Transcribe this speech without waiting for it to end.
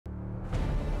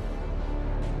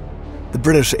The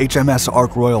British HMS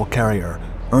Ark Royal carrier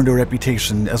earned a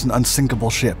reputation as an unsinkable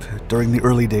ship during the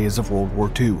early days of World War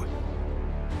II.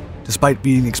 Despite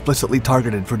being explicitly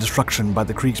targeted for destruction by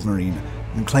the Kriegsmarine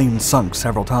and claimed sunk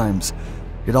several times,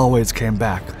 it always came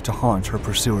back to haunt her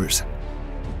pursuers.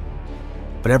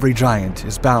 But every giant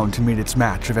is bound to meet its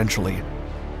match eventually.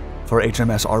 For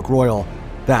HMS Ark Royal,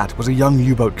 that was a young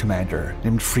U-boat commander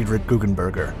named Friedrich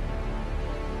Guggenberger.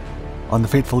 On the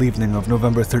fateful evening of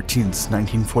November 13,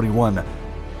 1941,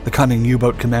 the cunning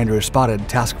U-boat commander spotted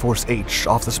Task Force H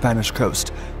off the Spanish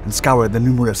coast and scoured the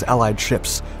numerous Allied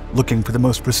ships looking for the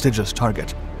most prestigious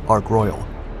target, Ark Royal.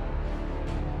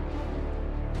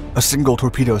 A single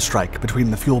torpedo strike between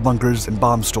the fuel bunkers and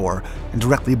bomb store and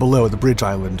directly below the bridge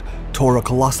island tore a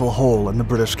colossal hole in the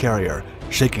British carrier,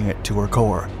 shaking it to her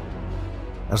core.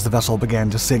 As the vessel began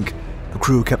to sink, the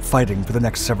crew kept fighting for the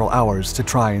next several hours to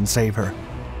try and save her.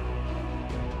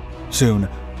 Soon,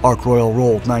 Ark Royal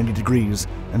rolled 90 degrees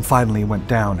and finally went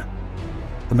down.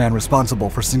 The man responsible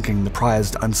for sinking the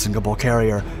prized unsinkable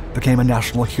carrier became a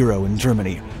national hero in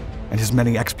Germany, and his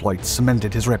many exploits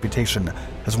cemented his reputation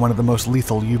as one of the most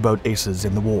lethal U-boat aces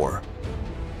in the war.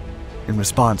 In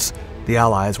response, the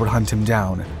Allies would hunt him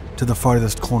down to the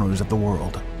farthest corners of the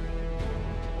world.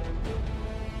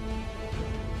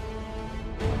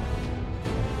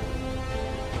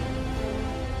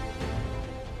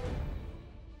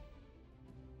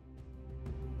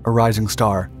 A rising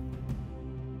star.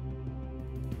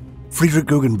 Friedrich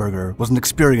Guggenberger was an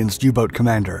experienced U-boat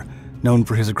commander, known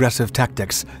for his aggressive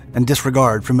tactics and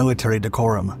disregard for military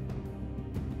decorum.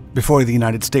 Before the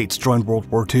United States joined World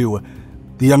War II,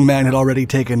 the young man had already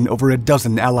taken over a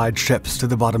dozen Allied ships to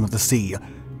the bottom of the sea,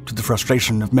 to the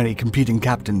frustration of many competing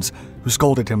captains who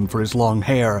scolded him for his long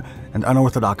hair and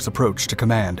unorthodox approach to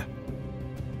command.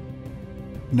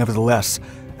 Nevertheless,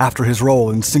 after his role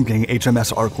in sinking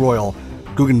HMS Ark Royal,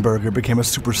 Guggenberger became a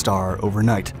superstar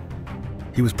overnight.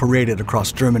 He was paraded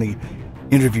across Germany,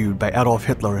 interviewed by Adolf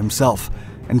Hitler himself,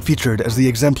 and featured as the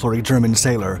exemplary German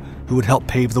sailor who would help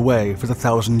pave the way for the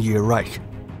 1,000-year Reich.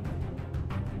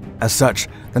 As such,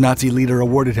 the Nazi leader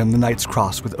awarded him the Knight's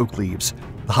Cross with oak leaves,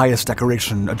 the highest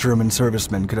decoration a German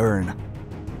serviceman could earn.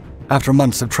 After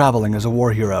months of traveling as a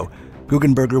war hero,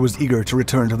 Guggenberger was eager to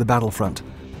return to the battlefront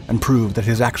and prove that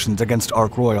his actions against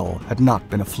Ark Royal had not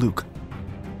been a fluke.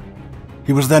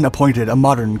 He was then appointed a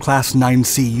modern Class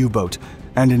 9C U-boat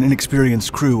and an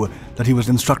inexperienced crew that he was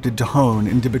instructed to hone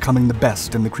into becoming the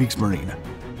best in the Kriegsmarine.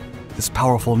 This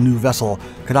powerful new vessel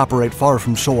could operate far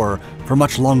from shore for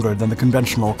much longer than the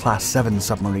conventional Class 7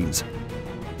 submarines.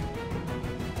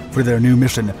 For their new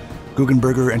mission,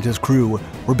 Guggenberger and his crew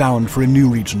were bound for a new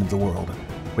region of the world,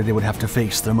 where they would have to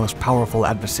face their most powerful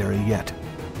adversary yet.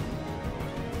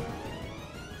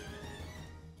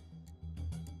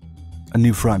 A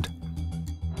new front.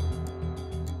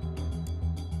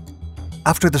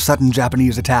 After the sudden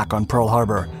Japanese attack on Pearl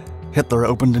Harbor, Hitler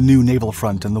opened a new naval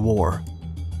front in the war.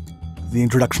 The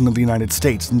introduction of the United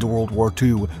States into World War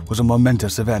II was a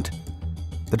momentous event.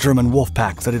 The German wolf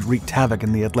pack that had wreaked havoc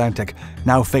in the Atlantic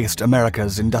now faced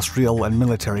America's industrial and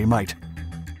military might.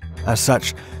 As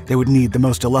such, they would need the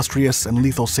most illustrious and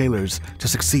lethal sailors to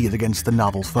succeed against the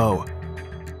novel foe.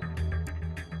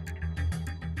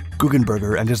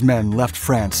 Guggenberger and his men left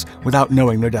France without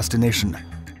knowing their destination.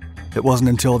 It wasn't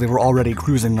until they were already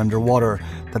cruising underwater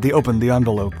that they opened the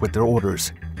envelope with their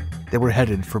orders. They were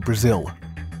headed for Brazil.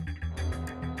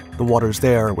 The waters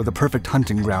there were the perfect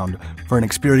hunting ground for an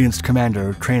experienced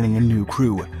commander training a new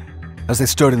crew, as they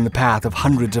stood in the path of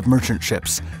hundreds of merchant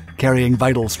ships, carrying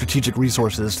vital strategic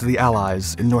resources to the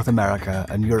Allies in North America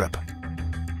and Europe.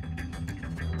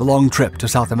 The long trip to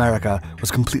South America was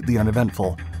completely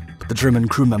uneventful, but the German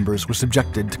crew members were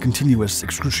subjected to continuous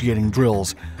excruciating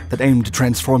drills that aimed to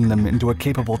transform them into a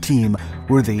capable team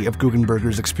worthy of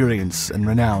Guggenberger's experience and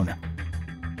renown.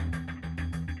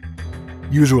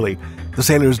 Usually, the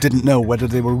sailors didn't know whether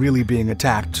they were really being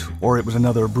attacked or it was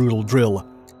another brutal drill.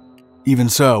 Even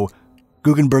so,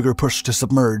 Guggenberger pushed to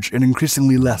submerge in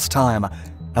increasingly less time,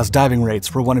 as diving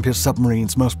rates were one of his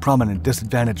submarine's most prominent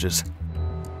disadvantages.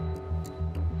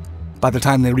 By the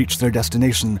time they reached their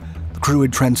destination, the crew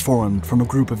had transformed from a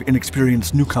group of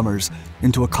inexperienced newcomers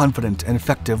into a confident and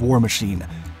effective war machine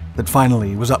that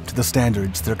finally was up to the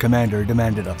standards their commander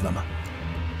demanded of them.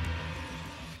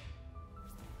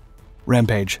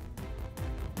 Rampage.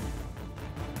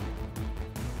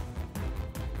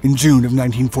 In June of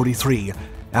 1943,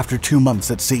 after 2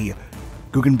 months at sea,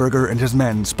 Guggenberger and his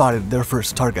men spotted their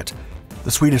first target,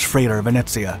 the Swedish freighter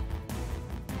Venezia.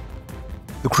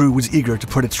 The crew was eager to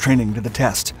put its training to the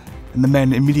test, and the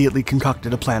men immediately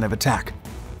concocted a plan of attack.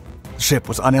 The ship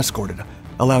was unescorted,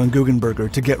 allowing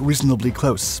Guggenberger to get reasonably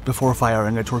close before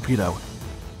firing a torpedo.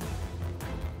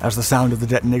 As the sound of the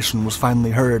detonation was finally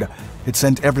heard, it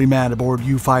sent every man aboard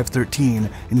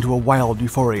U-513 into a wild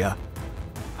euphoria.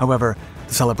 However,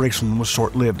 the celebration was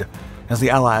short-lived, as the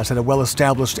Allies had a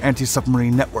well-established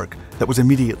anti-submarine network that was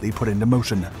immediately put into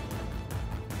motion.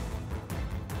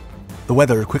 The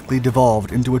weather quickly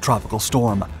devolved into a tropical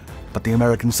storm, but the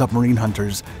American submarine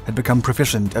hunters had become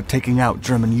proficient at taking out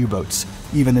German U-boats,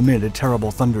 even amid a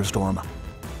terrible thunderstorm.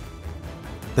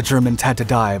 The Germans had to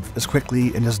dive as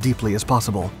quickly and as deeply as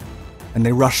possible, and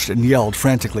they rushed and yelled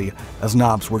frantically as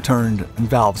knobs were turned and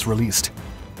valves released.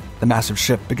 The massive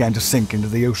ship began to sink into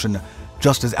the ocean,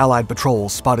 just as Allied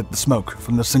patrols spotted the smoke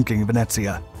from the sinking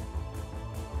Venezia.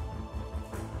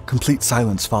 Complete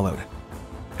silence followed.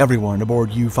 Everyone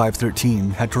aboard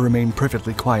U-513 had to remain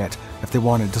perfectly quiet if they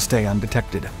wanted to stay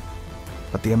undetected.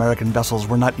 But the American vessels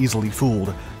were not easily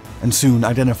fooled, and soon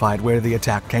identified where the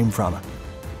attack came from.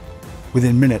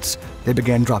 Within minutes, they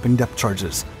began dropping depth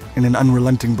charges in an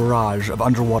unrelenting barrage of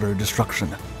underwater destruction.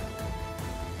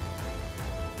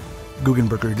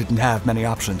 Guggenberger didn't have many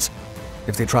options.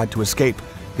 If they tried to escape,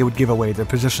 they would give away their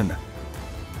position.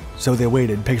 So they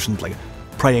waited patiently,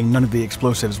 praying none of the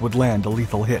explosives would land a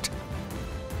lethal hit.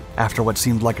 After what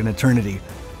seemed like an eternity,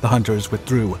 the hunters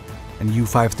withdrew, and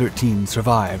U-513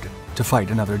 survived to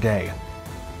fight another day.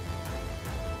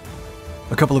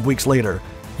 A couple of weeks later,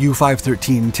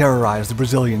 U-513 terrorized the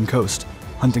Brazilian coast,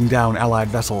 hunting down Allied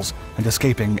vessels and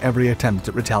escaping every attempt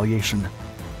at retaliation.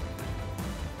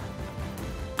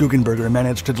 Guggenberger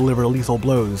managed to deliver lethal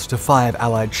blows to 5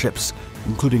 Allied ships,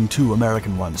 including 2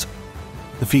 American ones.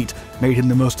 The feat made him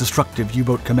the most destructive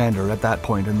U-boat commander at that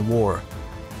point in the war.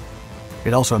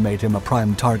 It also made him a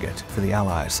prime target for the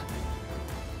Allies.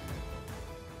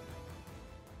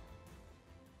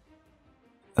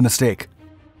 A mistake.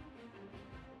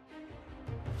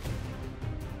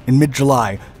 In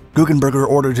mid-July, Guggenberger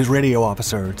ordered his radio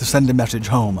officer to send a message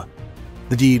home.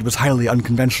 The deed was highly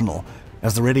unconventional,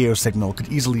 as the radio signal could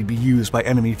easily be used by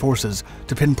enemy forces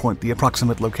to pinpoint the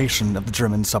approximate location of the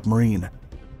German submarine.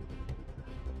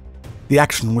 The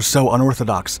action was so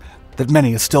unorthodox that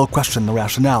many still question the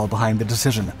rationale behind the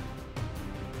decision.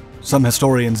 Some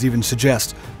historians even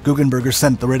suggest Guggenberger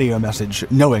sent the radio message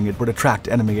knowing it would attract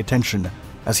enemy attention,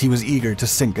 as he was eager to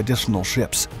sink additional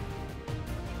ships.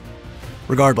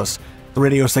 Regardless, the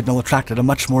radio signal attracted a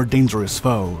much more dangerous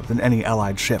foe than any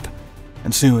Allied ship,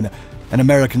 and soon, an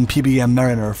American PBM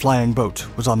Mariner flying boat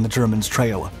was on the Germans'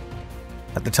 trail.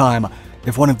 At the time,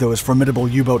 if one of those formidable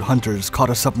U-boat hunters caught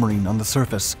a submarine on the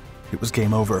surface, it was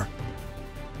game over.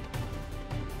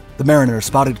 The Mariner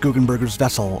spotted Guggenberger's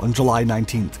vessel on July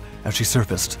 19th as she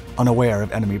surfaced, unaware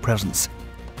of enemy presence.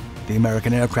 The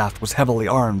American aircraft was heavily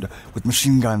armed with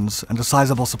machine guns and a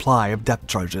sizable supply of depth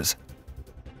charges.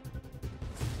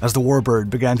 As the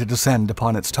Warbird began to descend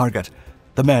upon its target,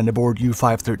 the men aboard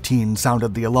U-513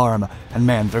 sounded the alarm and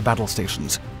manned their battle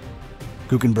stations.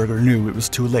 Guggenberger knew it was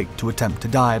too late to attempt to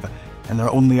dive, and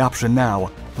their only option now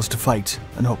was to fight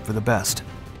and hope for the best.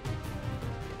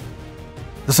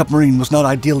 The submarine was not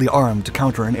ideally armed to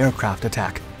counter an aircraft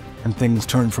attack, and things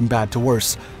turned from bad to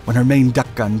worse when her main deck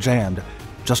gun jammed,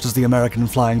 just as the American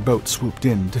flying boat swooped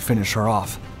in to finish her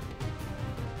off.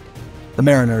 The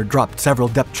Mariner dropped several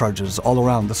depth charges all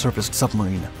around the surfaced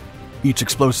submarine, each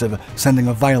explosive sending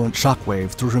a violent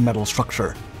shockwave through her metal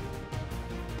structure.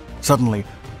 Suddenly,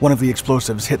 one of the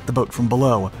explosives hit the boat from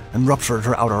below and ruptured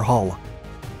her outer hull.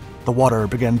 The water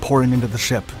began pouring into the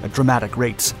ship at dramatic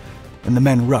rates, and the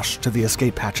men rushed to the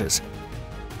escape hatches.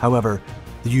 However,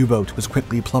 the U-boat was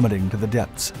quickly plummeting to the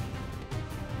depths.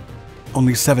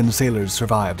 Only 7 sailors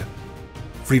survived.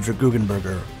 Friedrich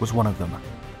Guggenberger was one of them.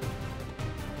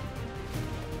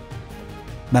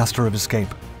 Master of escape.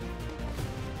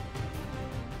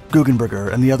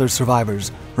 Guggenberger and the other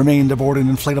survivors remained aboard an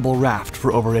inflatable raft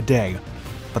for over a day,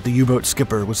 but the U-boat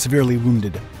skipper was severely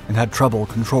wounded and had trouble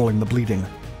controlling the bleeding.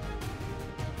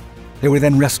 They were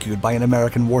then rescued by an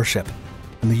American warship,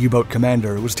 and the U-boat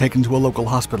commander was taken to a local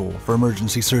hospital for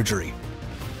emergency surgery.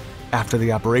 After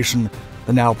the operation,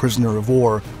 the now prisoner of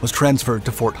war was transferred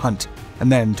to Fort Hunt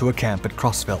and then to a camp at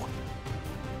Crossville.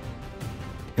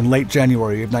 In late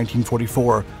January of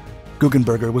 1944,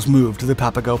 Guggenberger was moved to the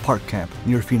Papago Park Camp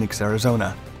near Phoenix,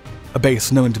 Arizona, a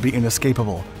base known to be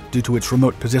inescapable due to its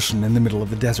remote position in the middle of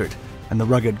the desert and the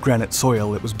rugged granite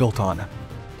soil it was built on.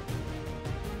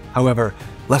 However,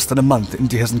 less than a month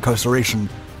into his incarceration,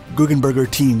 Guggenberger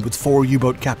teamed with 4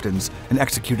 U-boat captains and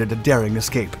executed a daring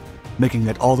escape, making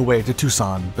it all the way to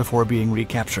Tucson before being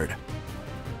recaptured.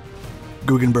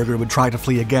 Guggenberger would try to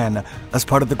flee again as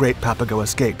part of the Great Papago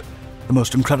Escape, the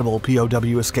most incredible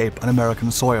POW escape on American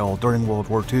soil during World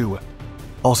War II,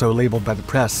 also labeled by the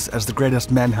press as the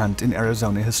greatest manhunt in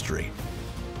Arizona history.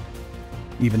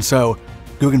 Even so,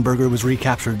 Guggenberger was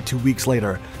recaptured 2 weeks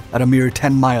later at a mere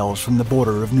 10 miles from the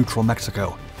border of neutral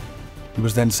Mexico. He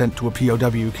was then sent to a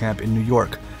POW camp in New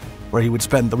York, where he would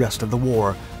spend the rest of the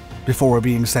war before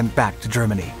being sent back to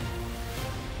Germany.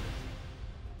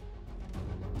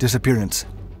 Disappearance.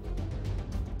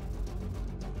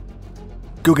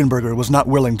 Guggenberger was not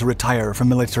willing to retire from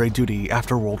military duty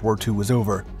after World War II was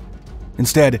over.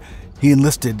 Instead, he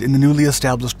enlisted in the newly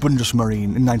established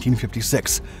Bundesmarine in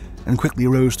 1956 and quickly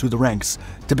rose through the ranks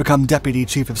to become Deputy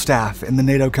Chief of Staff in the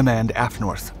NATO Command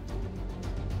AF-North.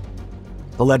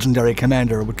 The legendary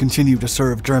commander would continue to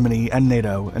serve Germany and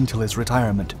NATO until his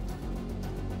retirement.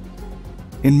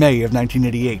 In May of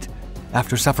 1988,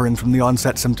 after suffering from the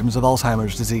onset symptoms of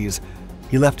Alzheimer's disease,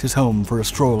 he left his home for a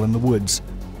stroll in the woods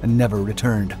and never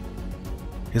returned.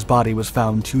 His body was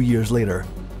found 2 years later,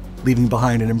 leaving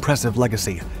behind an impressive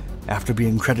legacy after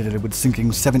being credited with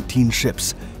sinking 17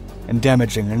 ships and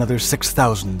damaging another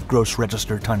 6,000 gross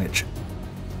register tonnage.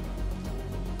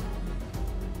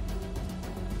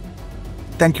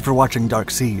 Thank you for watching Dark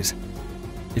Seas.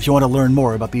 If you want to learn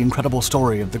more about the incredible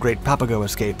story of the Great Papago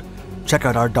escape, check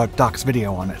out our Dark Docs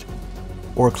video on it.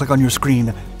 Or click on your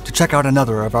screen to check out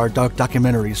another of our Dark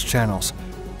Documentaries channels,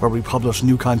 where we publish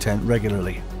new content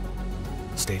regularly.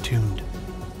 Stay tuned.